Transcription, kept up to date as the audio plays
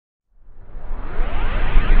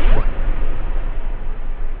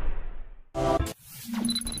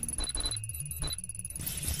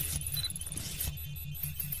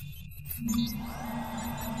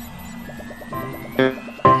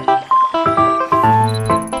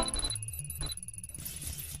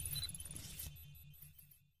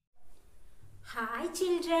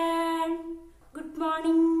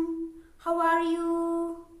How are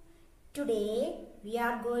you? Today we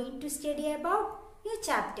are going to study about new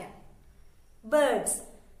chapter. Birds.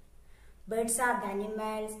 Birds are the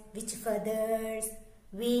animals which feathers,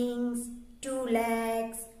 wings, 2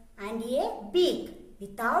 legs and a beak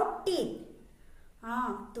without teeth.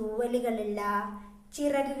 തൂവലുകളുള്ള,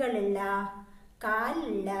 ചിറകുകളുള്ള,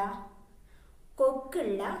 കാലുള്ള,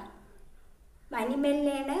 കൊക്കുള്ള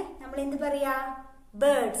അനിമലിനെയാണ് നമ്മൾ എന്ത് പറയാ?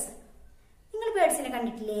 Birds. നിങ്ങൾ ബേർഡ്സിനെ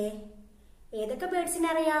കണ്ടിട്ടില്ലേ? ഏതൊക്കെ ബേർഡ്സിനെ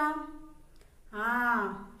അറിയാം?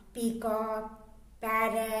 Peacock,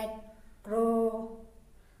 parrot, crow.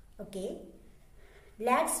 Okay,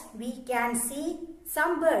 we can see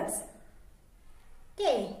some birds.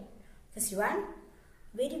 Okay, first one,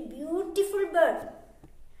 very beautiful bird,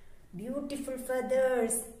 beautiful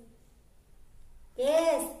feathers.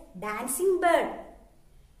 Yes, dancing bird.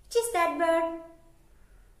 Which is that bird?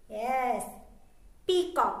 Yes,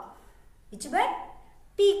 peacock. Which bird?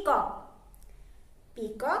 Peacock.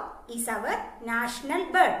 Peacock is our national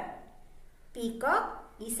bird. Peacock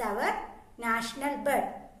is our national bird.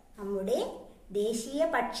 നമ്മുടെ ദേശീയ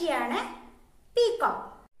പക്ഷിയാണ് peacock.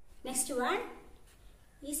 Next one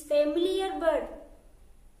is familiar bird.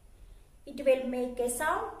 It will make A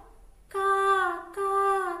sound കാ കാ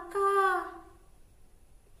കാ.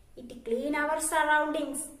 It clean our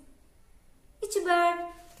surroundings. Which bird?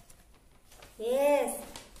 Yes,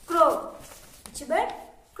 crow. Which bird?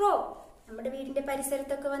 ക്രോ. നമ്മുടെ വീടിന്റെ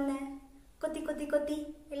പരിസരത്തൊക്കെ വന്ന് കൊത്തി കൊത്തി കൊത്തി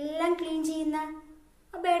എല്ലാം ക്ലീൻ ചെയ്യുന്ന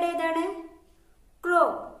ആ ബേർഡ് ഏതാണ്? Crow.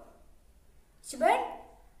 Which bird?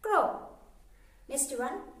 Crow. Next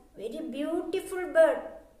one, very beautiful bird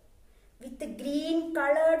with a green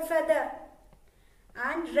colored feather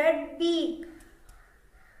and red beak.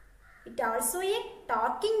 It also a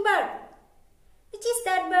talking bird. Which is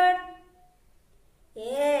that bird?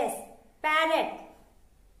 Yes, parrot.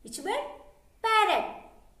 Which bird? Parrot.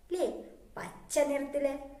 Play. പച്ച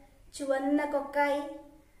നിറത്തില് ചുവന്ന കൊക്കായി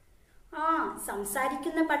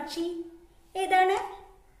സംസാരിക്കുന്ന പക്ഷി ഏതാണ്?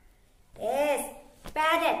 Yes,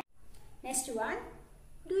 parrot. Next one,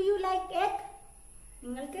 do you like egg?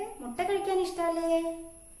 നിങ്ങൾക്ക് മുട്ട കഴിക്കാൻ ഇഷ്ടമല്ലേ?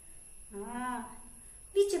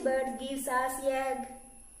 Which bird gives us egg?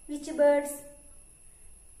 Which birds?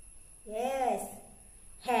 Yes,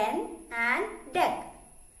 hen and duck.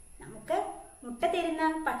 നമുക്ക് മുട്ട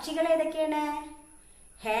തരുന്ന പക്ഷികൾ ഏതൊക്കെയാണ്?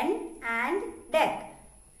 hen and duck.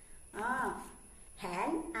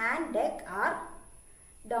 hen and duck are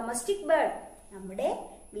domestic bird. നമ്മുടെ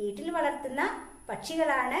വീട്ടിൽ വളർത്തുന്ന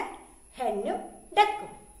പക്ഷികളാണ് ഹെന്നും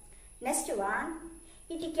ഡക്കും. Next one,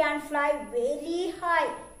 it can fly very high.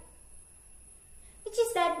 Which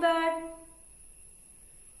is that bird?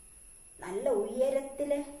 നല്ല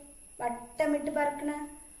ഉയരത്തില് വട്ടമിട്ട് പറക്കണ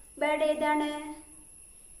bird ഏതാണ്?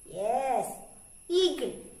 Yes,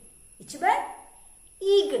 eagle. Which bird?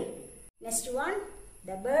 Eagle. Next one,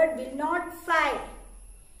 the bird will not fly.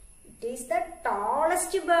 It is the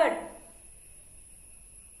tallest bird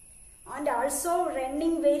and also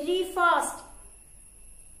running very fast.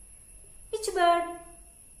 Which bird?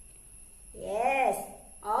 Yes,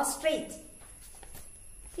 ostrich.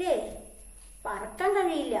 അല്ലേ? പറക്കാൻ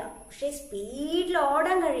കഴിയില്ല, പക്ഷെ സ്പീഡിൽ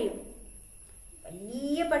ഓടാൻ കഴിയും.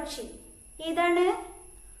 വലിയ പക്ഷി ഏതാണ്?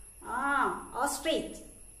 ostrich.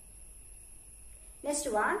 Next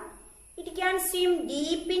one, it can swim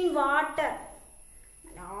deep in water.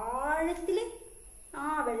 ആഴത്തില്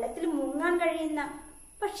വെള്ളത്തിൽ മുങ്ങാൻ കഴിയുന്ന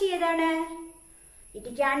പക്ഷി ഏതാണ്?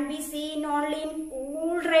 It can be seen only in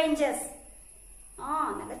cool ranges.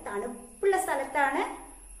 നല്ല തണുപ്പുള്ള സ്ഥലത്താണ്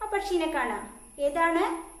ആ പക്ഷീനെ കാണാം. ഏതാണ്?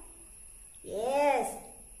 Yes,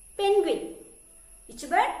 penguin. Which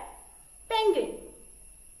bird? Penguin.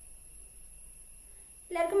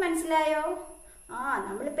 എല്ലാവർക്കും മനസ്സിലായോ?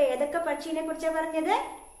 നമ്മളിപ്പോ ഏതൊക്കെ പക്ഷീനെ കുറിച്ചാണ് പറഞ്ഞത്?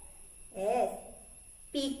 Yes,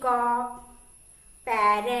 peacock,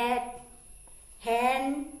 parrot, hen,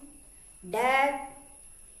 duck,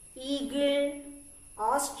 eagle,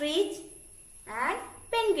 ostrich and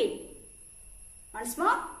penguin. Once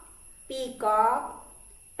more, peacock,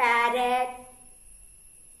 parrot,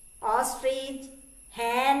 ostrich,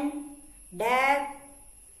 hen, duck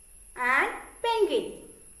and penguin.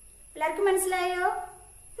 എല്ലാവർക്കും മനസ്സിലായോ?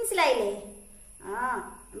 മനസ്സിലായില്ലേ?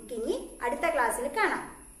 നമുക്കിനി അടുത്ത ക്ലാസ്സിൽ കാണാം.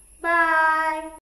 ബൈ.